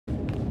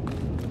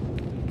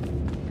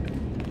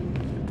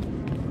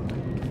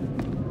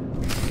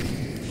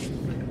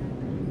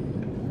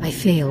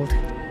failed.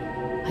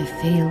 I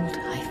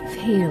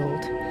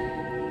failed.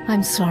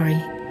 I'm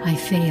sorry, I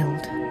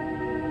failed.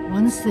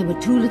 Once there were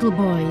two little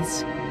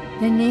boys.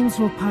 Their names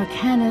were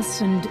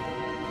Parkanis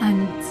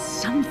and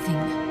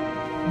something.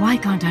 Why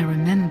can't I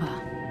remember?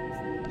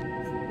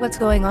 What's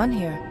going on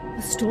here?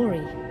 A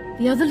story.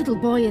 The other little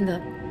boy in the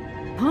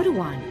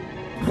Padawan.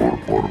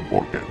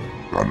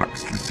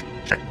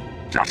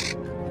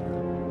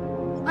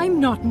 I'm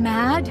not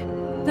mad.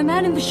 The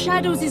man in the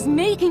shadows is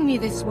making me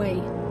this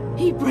way.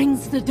 He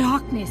brings the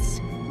darkness.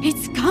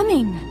 It's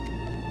coming.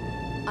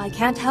 I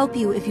can't help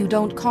you if you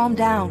don't calm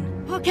down.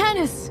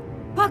 Parkanis!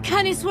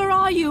 Parkanis, where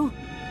are you?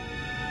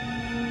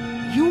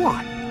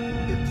 Yuan!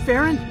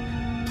 Farron,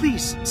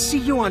 please, see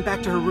Yuan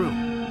back to her room.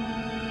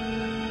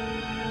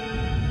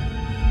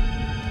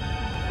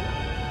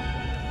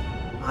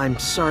 I'm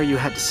sorry you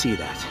had to see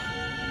that.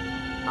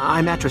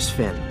 I'm Atris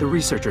Finn, the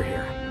researcher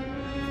here.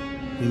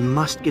 We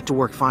must get to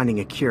work finding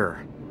a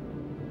cure.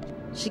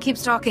 She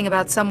keeps talking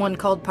about someone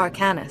called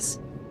Parkanis.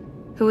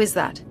 Who is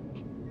that?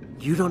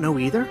 You don't know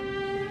either?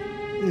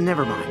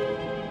 Never mind.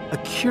 A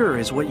cure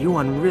is what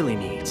Yuan really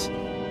needs.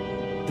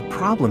 The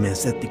problem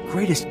is that the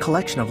greatest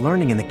collection of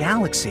learning in the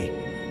galaxy,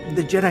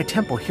 the Jedi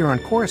Temple here on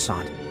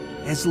Coruscant,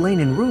 has lain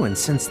in ruins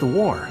since the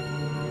war.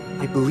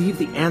 I believe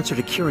the answer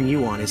to curing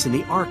Yuan is in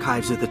the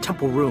archives of the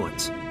temple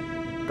ruins,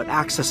 but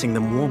accessing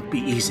them won't be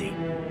easy.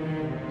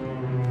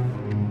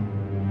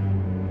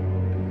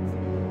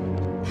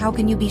 How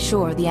can you be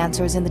sure the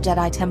answer is in the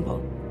Jedi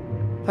Temple?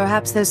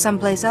 Perhaps there's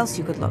someplace else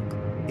you could look.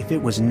 If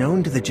it was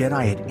known to the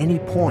Jedi at any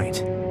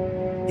point,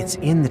 it's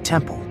in the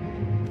temple.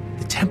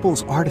 The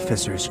temple's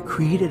artificers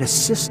created a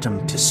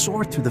system to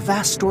sort through the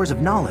vast stores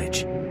of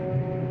knowledge.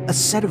 A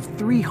set of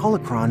 3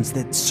 holocrons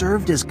that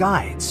served as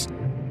guides.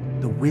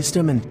 The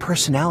wisdom and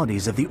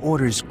personalities of the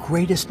Order's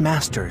greatest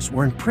masters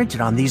were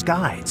imprinted on these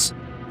guides,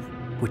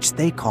 which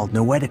they called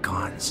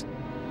Noeticons.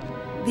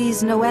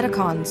 These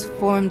Noeticons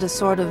formed a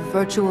sort of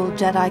virtual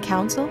Jedi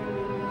Council?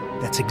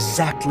 That's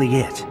exactly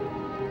it.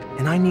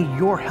 And I need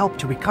your help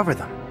to recover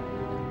them.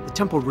 The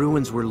temple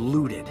ruins were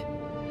looted.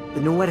 The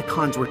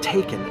Noeticons were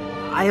taken.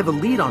 I have a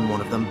lead on one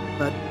of them,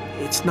 but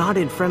it's not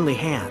in friendly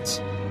hands.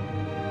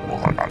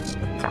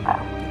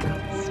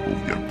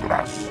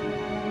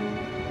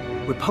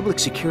 Republic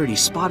security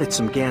spotted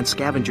some Gan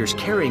scavengers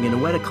carrying a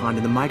Noeticon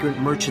in the Migrant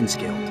Merchants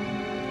Guild.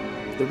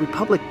 The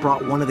Republic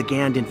brought one of the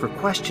Gand in for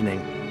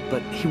questioning,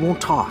 but he won't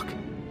talk.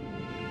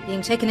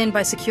 Being taken in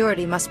by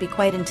security must be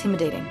quite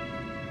intimidating.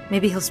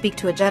 Maybe he'll speak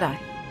to a Jedi.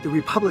 The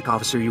Republic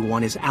officer you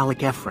want is Alec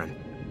Efron.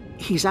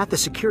 He's at the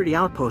security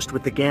outpost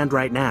with the Gand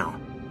right now.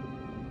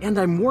 And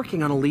I'm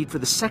working on a lead for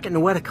the second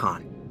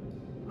Noeticon.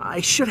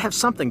 I should have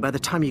something by the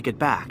time you get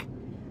back.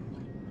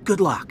 Good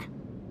luck.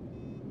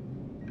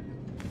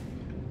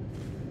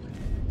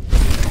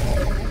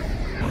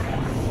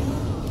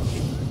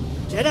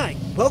 Jedi,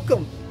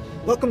 welcome!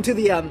 Welcome to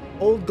the,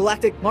 Old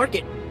Galactic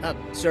Market,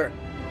 sir.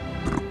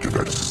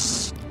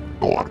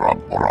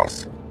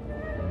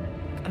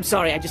 I'm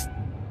sorry, I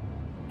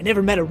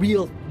never met a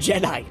real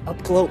Jedi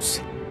up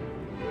close.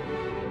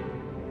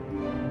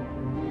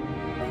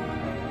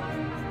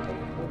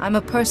 I'm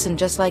a person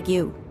just like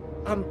you.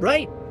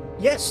 Right,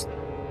 yes.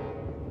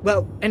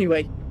 Well,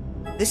 anyway,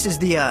 this is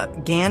the,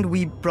 Gand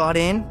we brought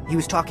in. He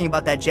was talking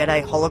about that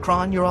Jedi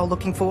holocron you're all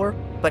looking for,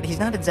 but he's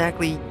not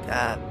exactly,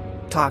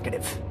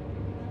 talkative.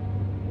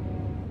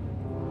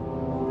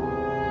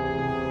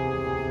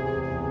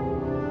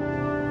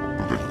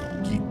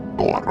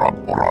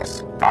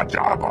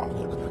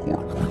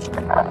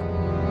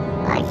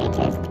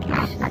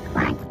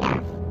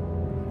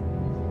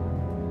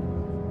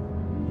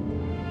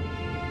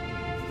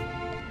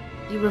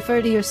 You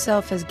refer to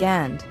yourself as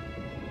Gand.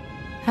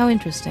 How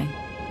interesting.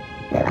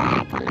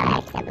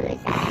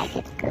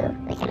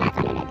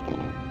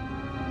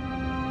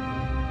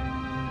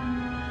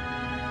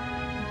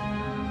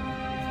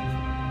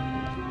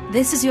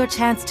 This is your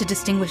chance to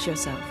distinguish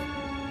yourself.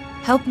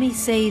 Help me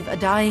save a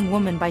dying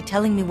woman by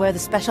telling me where the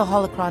special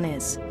holocron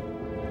is.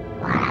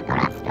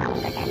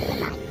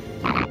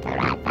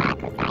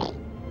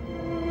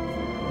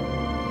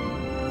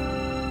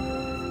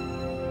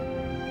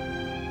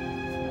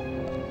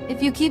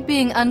 If you keep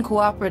being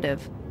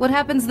uncooperative, what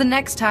happens the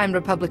next time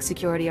Republic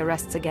security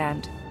arrests a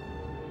Gand?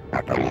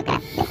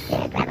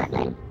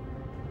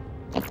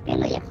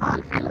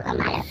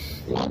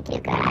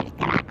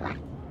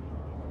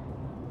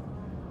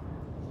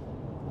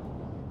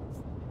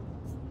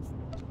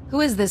 Who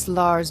is this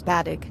Lars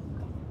Badig?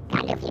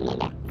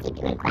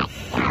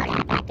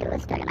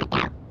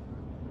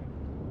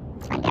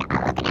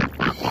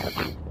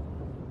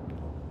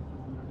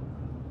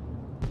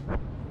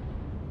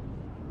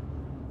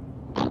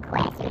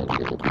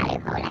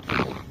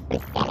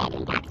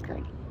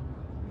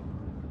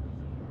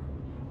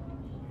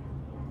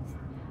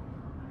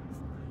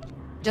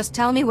 Just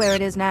tell me where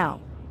it is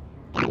now.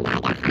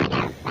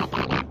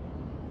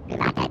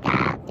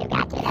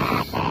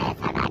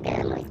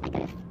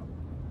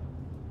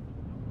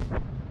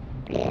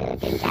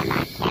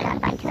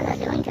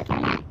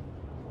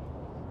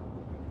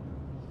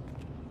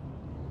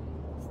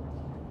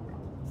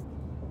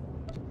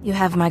 You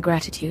have my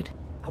gratitude.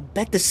 I'll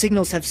bet the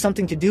signals have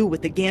something to do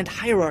with the Gand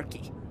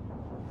hierarchy.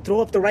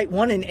 Throw up the right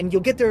one and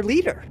you'll get their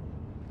leader.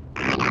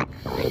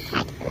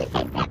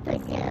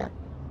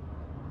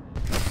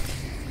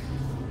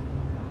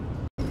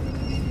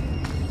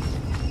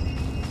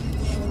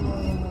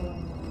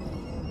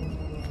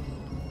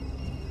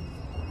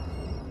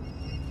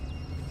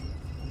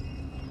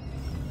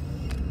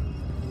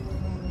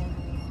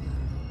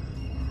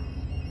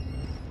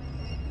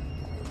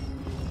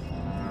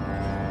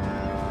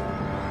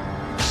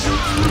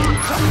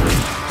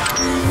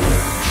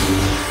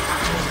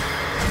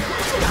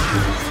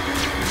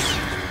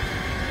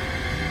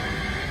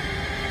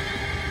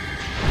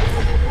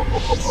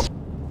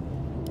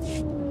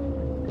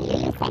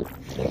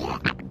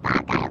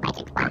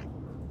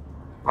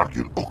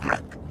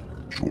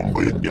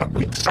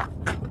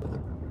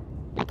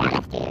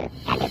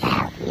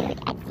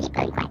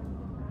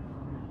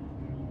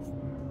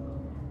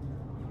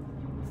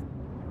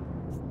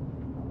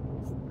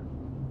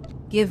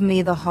 Give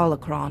me the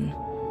holocron.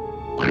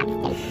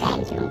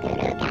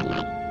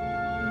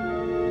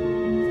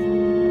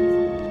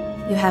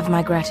 You have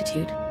my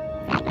gratitude.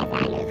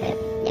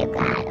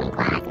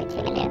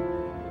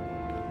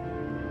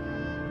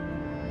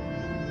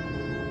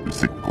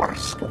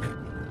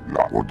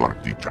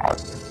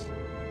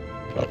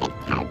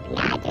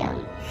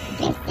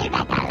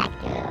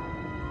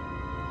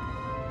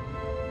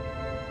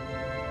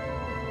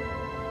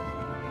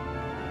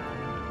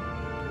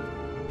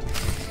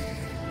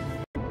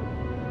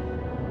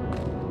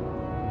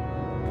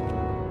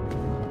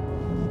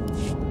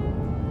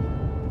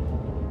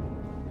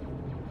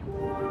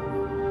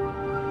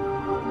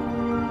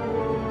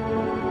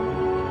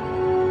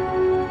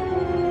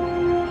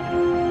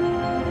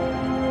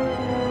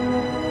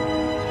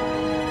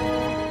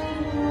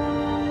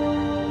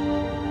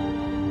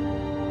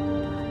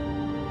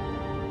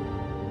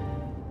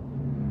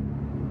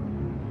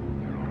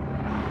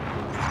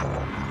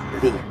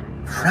 The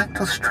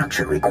fractal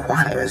structure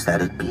requires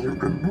that it be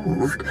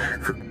removed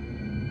for...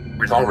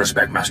 With all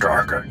respect, Master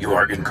Arca, you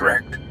are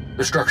incorrect.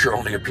 The structure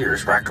only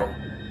appears fractal.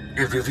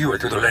 If you view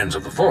it through the lens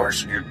of the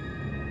Force, you...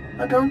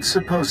 I don't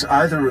suppose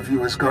either of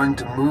you is going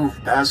to move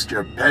past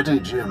your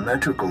petty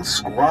geometrical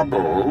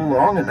squabble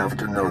long enough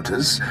to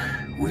notice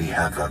we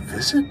have a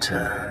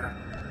visitor.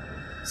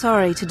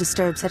 Sorry to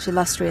disturb such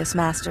illustrious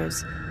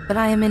masters, but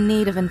I am in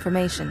need of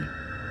information.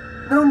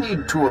 No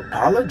need to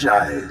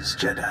apologize,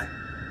 Jedi.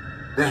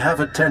 They have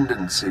a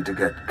tendency to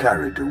get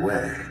carried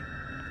away.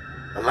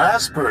 The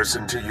last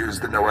person to use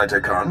the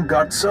Noeticon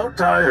got so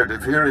tired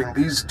of hearing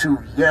these two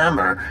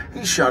yammer,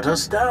 he shut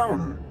us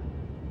down.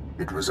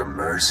 It was a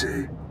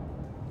mercy.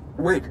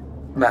 Wait,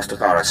 Master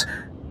Thoris.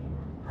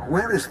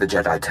 Where is the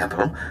Jedi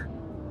Temple?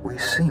 We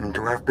seem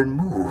to have been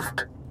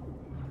moved.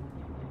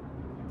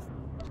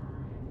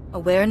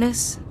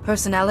 Awareness?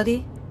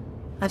 Personality?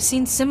 I've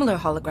seen similar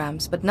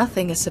holograms, but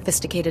nothing as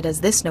sophisticated as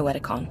this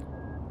Noeticon.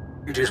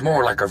 It is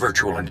more like a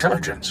virtual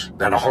intelligence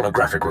than a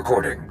holographic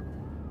recording.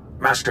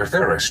 Master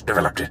Theris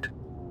developed it.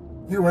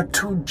 You are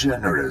too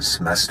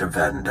generous, Master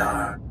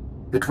Vandar.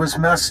 It was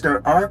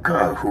Master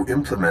Arca who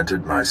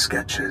implemented my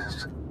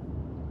sketches.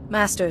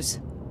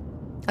 Masters,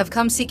 I've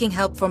come seeking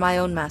help for my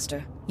own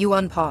master,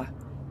 Yuan Pa.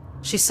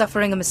 She's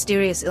suffering a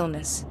mysterious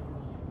illness.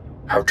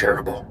 How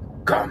terrible.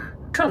 Come,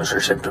 tell us her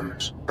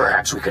symptoms.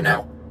 Perhaps we can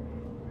help.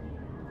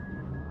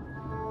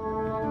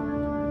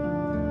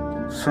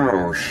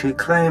 So, she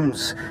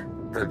claims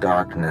the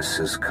darkness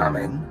is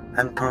coming,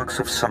 and talks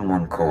of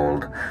someone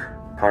called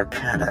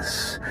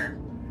Parcanus,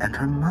 and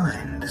her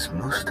mind is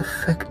most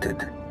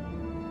affected.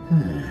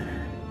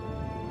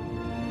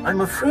 I'm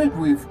afraid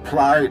we've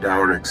plied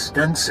our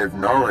extensive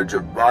knowledge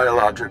of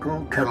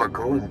biological,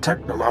 chemical, and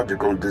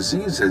technological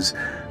diseases,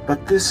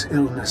 but this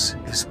illness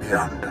is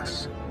beyond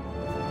us.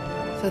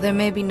 So there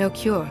may be no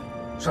cure.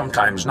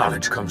 Sometimes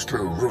knowledge comes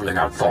through ruling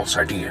out false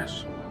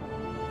ideas.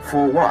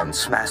 For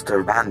once,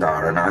 Master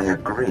Vandar and I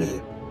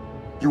agree.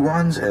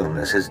 Yuan's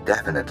illness is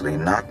definitely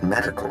not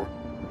medical,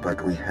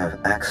 but we have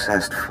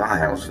accessed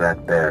files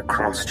that bear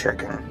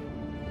cross-checking.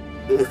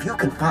 If you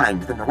can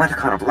find the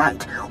Noeticon of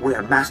Light,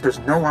 where Masters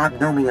Noad,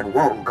 Nomi, and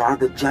Woe guard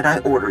the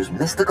Jedi Order's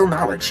mystical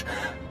knowledge,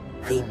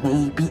 they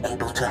may be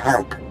able to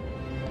help.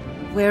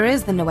 Where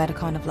is the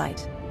Noeticon of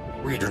Light?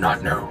 We do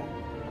not know.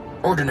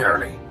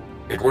 Ordinarily,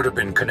 it would have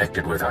been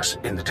connected with us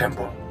in the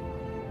temple,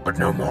 but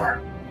no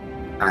more.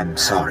 I'm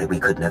sorry we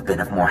couldn't have been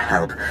of more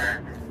help,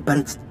 but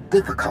it's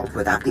difficult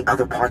without the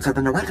other parts of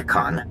the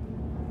Noeticon.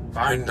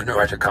 Find the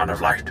Noeticon of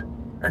Light,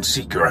 and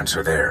seek your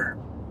answer there.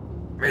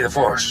 May the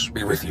Force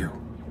be with you.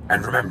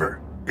 And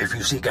remember, if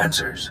you seek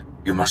answers,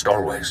 you must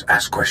always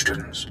ask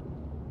questions.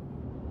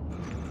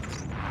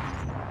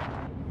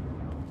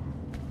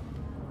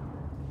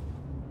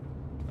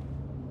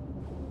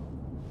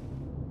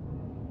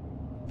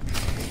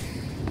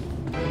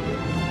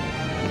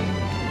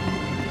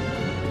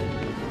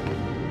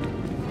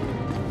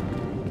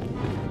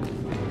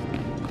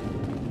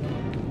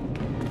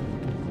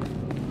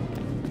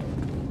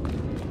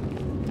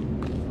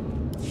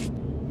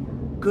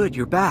 Good,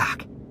 you're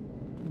back.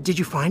 Did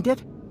you find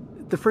it?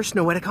 The first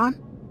Noeticon?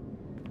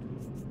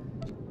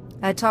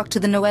 I talked to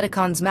the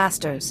Noeticon's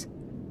masters.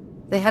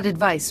 They had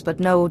advice, but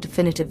no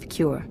definitive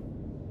cure.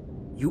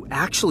 You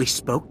actually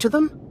spoke to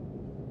them?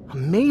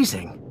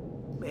 Amazing.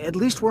 At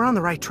least we're on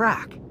the right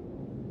track.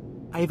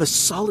 I have a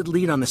solid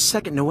lead on the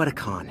second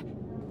Noeticon.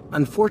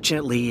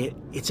 Unfortunately,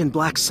 it's in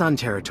Black Sun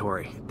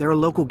territory. They're a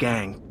local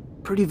gang.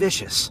 Pretty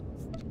vicious.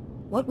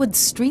 What would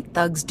street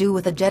thugs do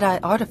with a Jedi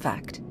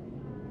artifact?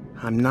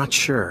 I'm not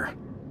sure.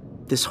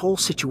 This whole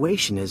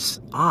situation is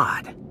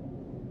odd.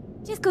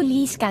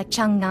 Jiskoliska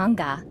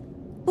changanga.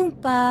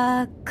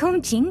 Pumpa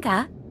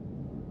kumchinga.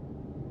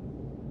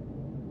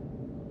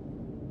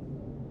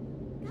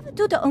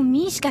 Kavatuda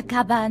omishka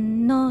kaba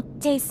no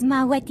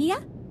tesma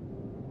wetia?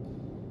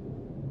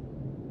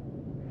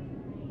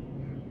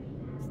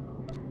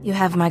 You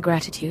have my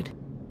gratitude.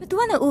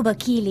 Betuana uba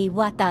kili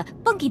wata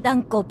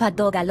pongkidanko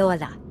padoga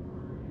lola.